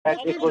that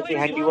it was the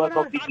handiwork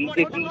of the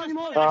BJP.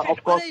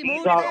 Of course,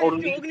 these are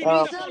only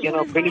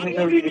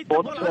preliminary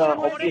reports.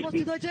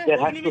 Obviously, there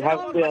has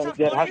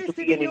to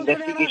be an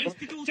investigation.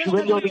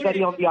 Shubhendu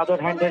Adhikari, on the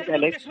other hand, has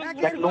alleged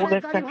that no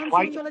less than 5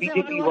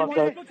 BJP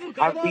workers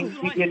have been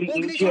severely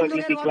injured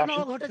in the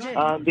clashes.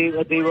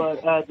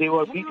 They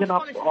were beaten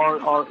up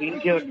or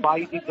injured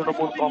by the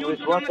Trinamool Congress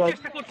workers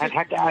and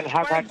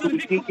have had to be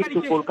taken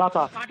to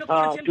Kolkata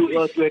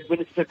to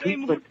administer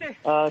treatment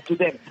to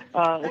them.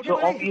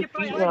 So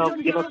obviously,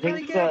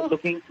 things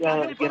looking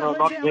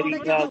not very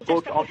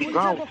good on the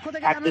ground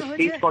at this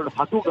place called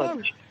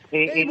Hatuganj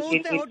in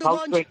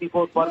South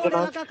 24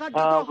 Parganas,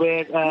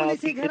 where the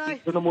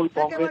Trinamool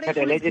Congress had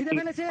allegedly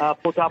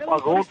put up a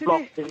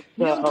roadblock since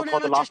for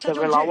the last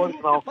several hours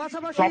now,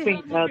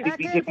 stopping the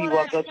BJP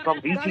workers from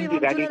reaching the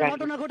rally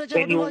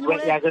venue,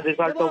 as a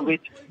result of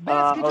which you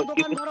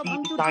can see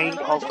the kind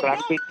of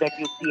rampage that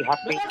you see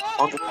happening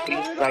on the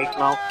screen right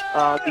now.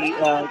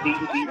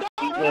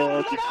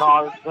 The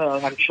cars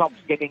and shops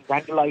getting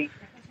vandalized.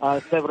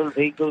 Several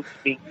vehicles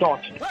being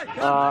torched.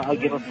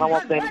 Some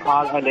of them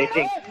are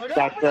alleging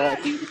that the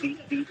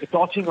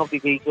torching of the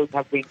vehicles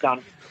have been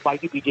done by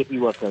the BJP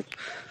workers.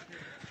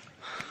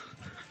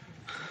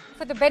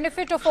 For the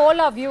benefit of all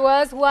our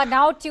viewers who are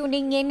now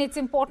tuning in, it's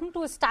important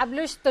to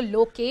establish the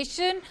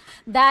location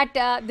that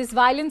this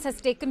violence has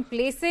taken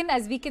place in.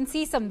 As we can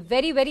see, some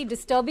very, very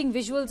disturbing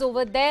visuals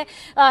over there.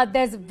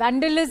 There's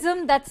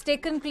vandalism that's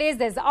taken place.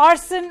 There's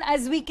arson,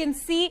 as we can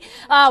see.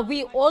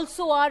 We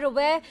also are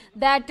aware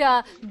that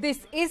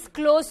this is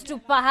close to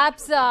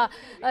perhaps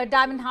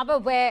Diamond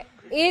Harbour,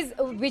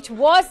 which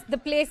was the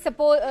place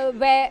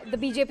where the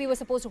BJP was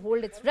supposed to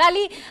hold its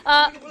rally.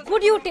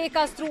 Could you take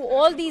us through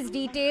all these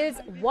details?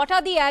 What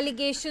are the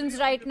allegations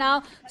right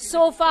now?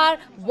 So far,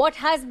 what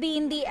has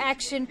been the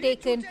action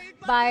taken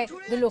by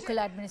the local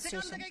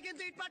administration?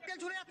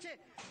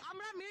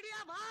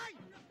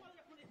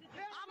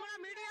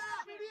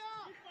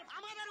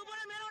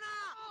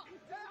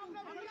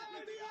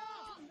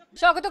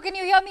 Shaukato, can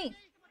you hear me?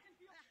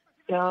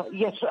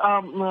 Yes.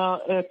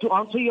 To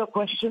answer your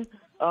question,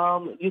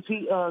 you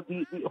see,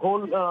 the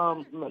whole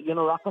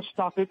ruckus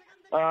started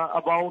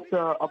about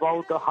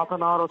half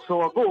an hour or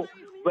so ago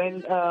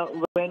when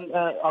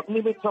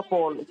Agnimitra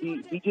Paul,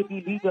 the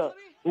BJP leader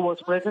who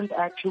was present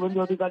at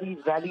Shubhendu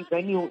Adhikari's rally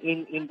venue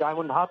in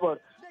Diamond Harbour,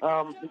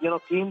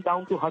 came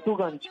down to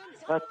Hatuganj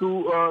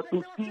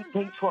to see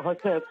things for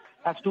herself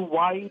as to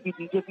why the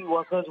BJP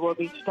workers were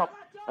being stopped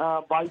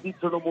by the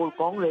Trinamool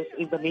Congress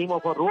in the name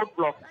of a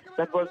roadblock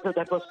that was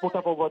put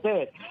up over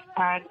there,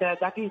 and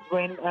that is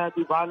when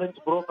the violence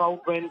broke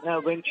out when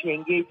she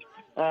engaged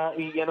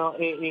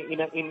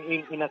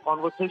in a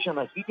conversation,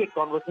 a heated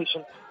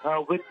conversation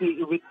with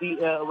the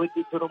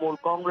Trinamool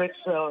Congress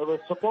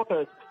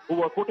supporters who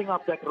were putting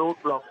up that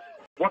roadblock.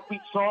 What we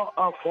saw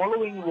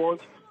following was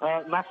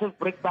massive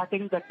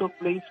brickbatting that took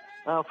place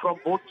from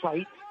both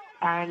sides.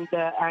 And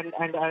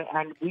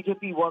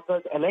BJP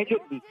workers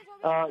allegedly,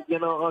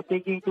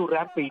 taking to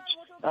rampage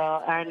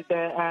and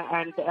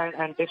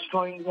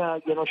destroying,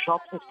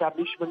 shops,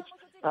 establishments,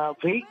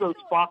 vehicles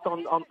parked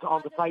on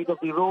the side of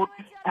the road,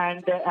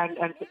 and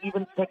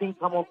even setting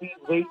some of these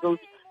vehicles,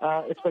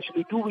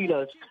 especially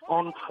two-wheelers,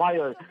 on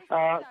fire.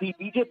 The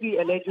BJP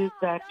alleges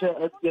that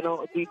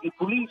the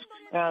police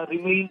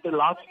remained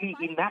largely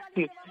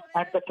inactive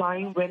at the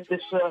time when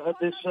this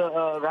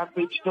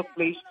rampage took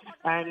place,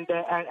 and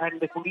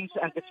the police,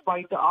 and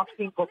despite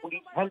asking for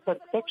police help and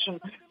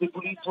protection, the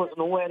police was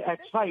nowhere at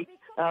sight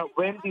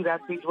when the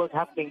rampage was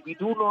happening. We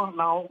do know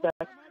now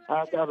that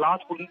a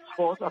large police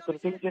force, a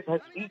contingent,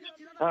 has reached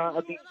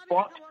the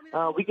spot.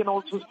 We can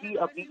also see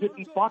a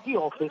BJP party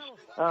office,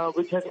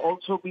 which has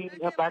also been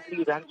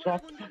badly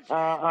ransacked,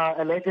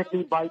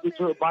 allegedly by the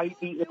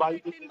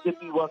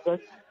BJP workers.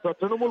 So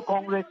Trinamool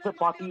Congress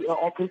party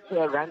office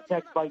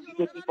ransacked by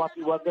BJP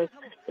party workers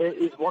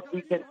is what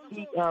we can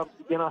see,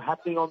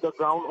 happening on the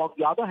ground. On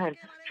the other hand,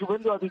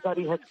 Shubhendu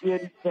Adhikari has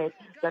clearly said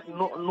that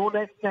no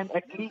less than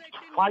at least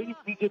 5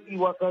 BJP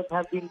workers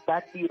have been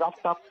badly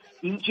roughed up,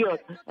 injured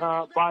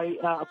by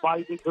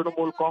the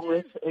Trinamool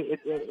Congress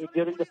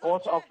during the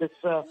course of this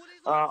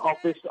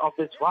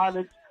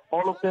violence.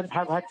 All of them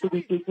have had to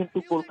be taken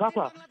to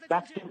Kolkata,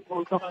 back to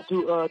Kolkata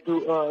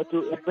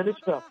to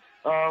administer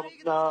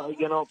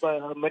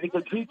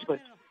medical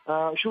treatment.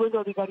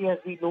 Shubhendu Adhikari, as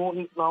we know,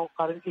 is now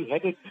currently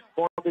headed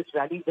for this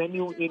rally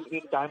venue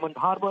in Diamond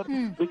Harbour,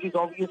 which is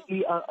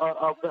obviously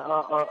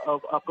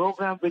a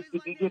program which the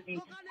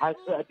BJP has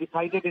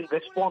decided in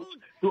response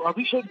to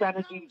Abhishek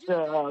Banerjee's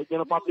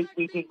public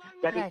meeting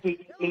that is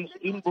taking place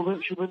in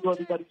Shubhendu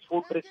Adhikari's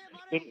fortress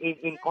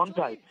in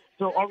Kontai.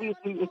 So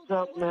obviously it's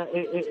a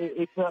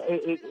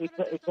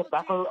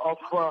battle of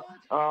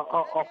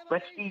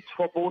prestige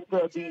for both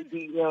the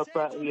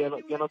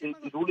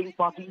ruling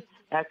party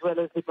as well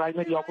as the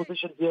primary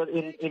opposition here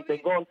in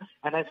Bengal.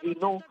 And as we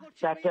know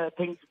that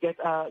things get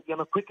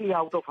quickly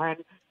out of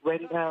hand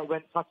when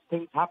such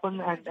things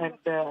happen, and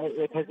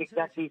it has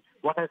exactly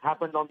what has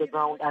happened on the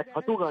ground at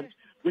Hatuganj,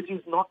 which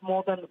is not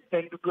more than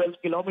 10 to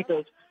 12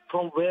 kilometers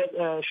from where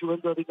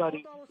Shubhendu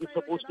Adhikari is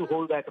supposed to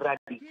hold that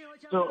rally.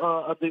 So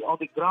on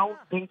the ground,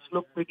 things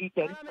look pretty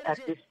tense at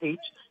this stage.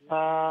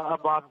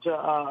 About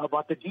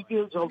the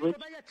details of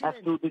which, as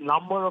to the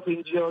number of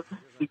injured,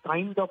 the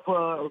kind of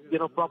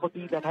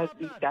property that has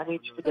been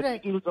damaged, the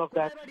details of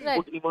that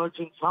would emerge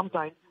in some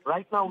time.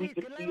 Right now, we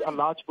can see a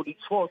large police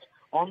force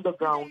on the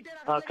ground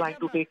trying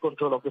to take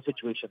control of the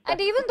situation. And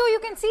even though you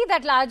can see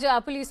that large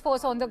police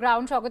force on the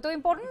ground, Shaukato,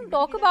 important to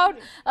talk about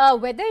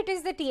whether it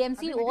is the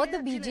TMC or the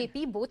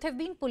BJP, both have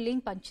been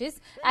pulling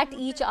punches at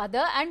each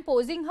other and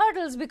posing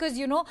hurdles because,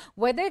 you know,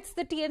 whether it's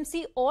the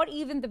TMC or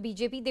even the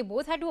BJP, they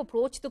both had to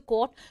approach the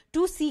court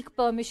to seek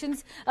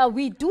permissions.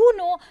 We do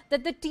know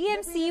that the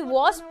TMC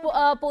was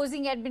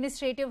posing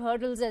administrative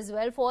hurdles as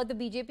well for the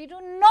BJP to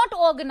not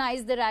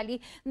organize the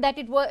rally that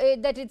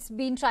it's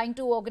been trying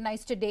to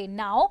organize today.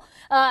 Now,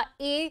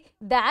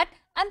 that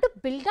and the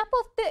build-up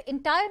of the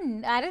entire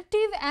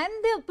narrative and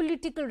the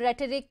political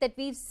rhetoric that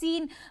we've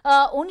seen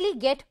only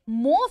get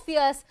more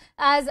fierce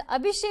as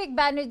Abhishek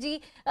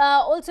Banerjee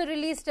also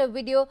released a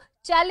video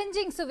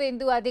challenging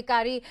Shubhendu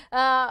Adhikari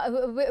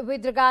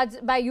with regards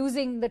by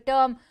using the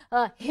term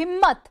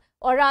himmat,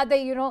 or rather,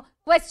 you know,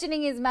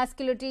 questioning his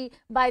masculinity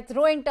by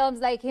throwing terms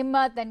like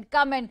himmat and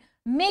come and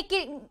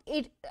making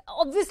it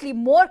obviously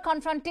more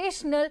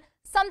confrontational,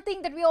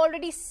 something that we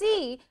already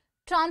see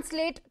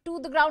translate to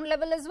the ground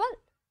level as well.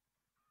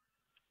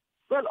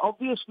 Well,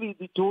 obviously,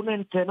 the tone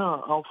and tenor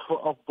of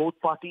both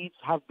parties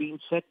have been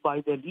set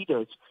by their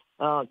leaders,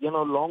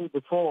 long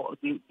before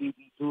the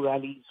two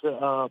rallies,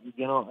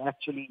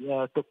 actually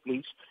took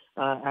place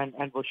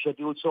and were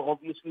scheduled. So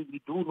obviously,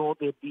 we do know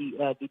that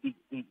the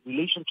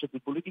relationship, the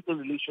political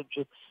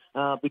relationship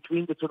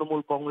between the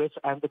Trinamool Congress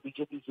and the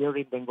BJP here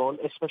in Bengal,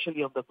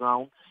 especially on the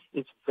ground,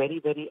 is very,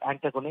 very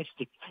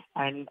antagonistic,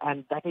 and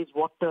that is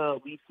what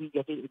we see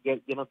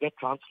get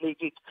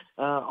translated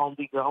on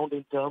the ground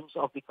in terms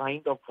of the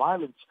kind of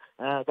violence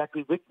that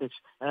we witness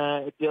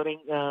during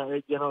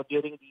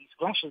these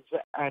clashes,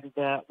 and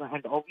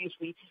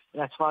obviously,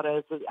 as far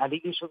as the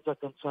allegations are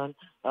concerned,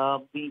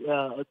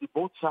 the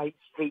both sides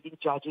trading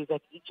charges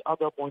at each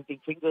other, pointing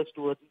fingers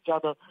towards each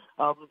other,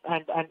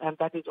 and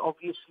that is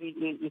obviously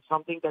is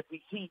something that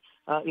we see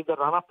in the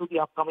run-up to the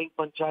upcoming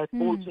panchayat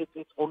polls.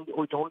 It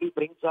only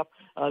brings up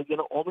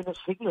ominous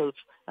signals,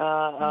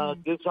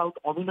 gives out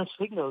ominous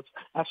signals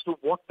as to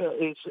what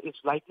is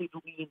likely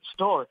to be in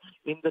store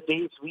in the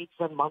days, weeks,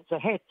 and months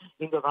ahead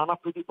in the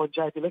run-up to the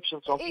panchayat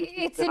elections.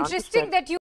 Obviously, it's interesting that you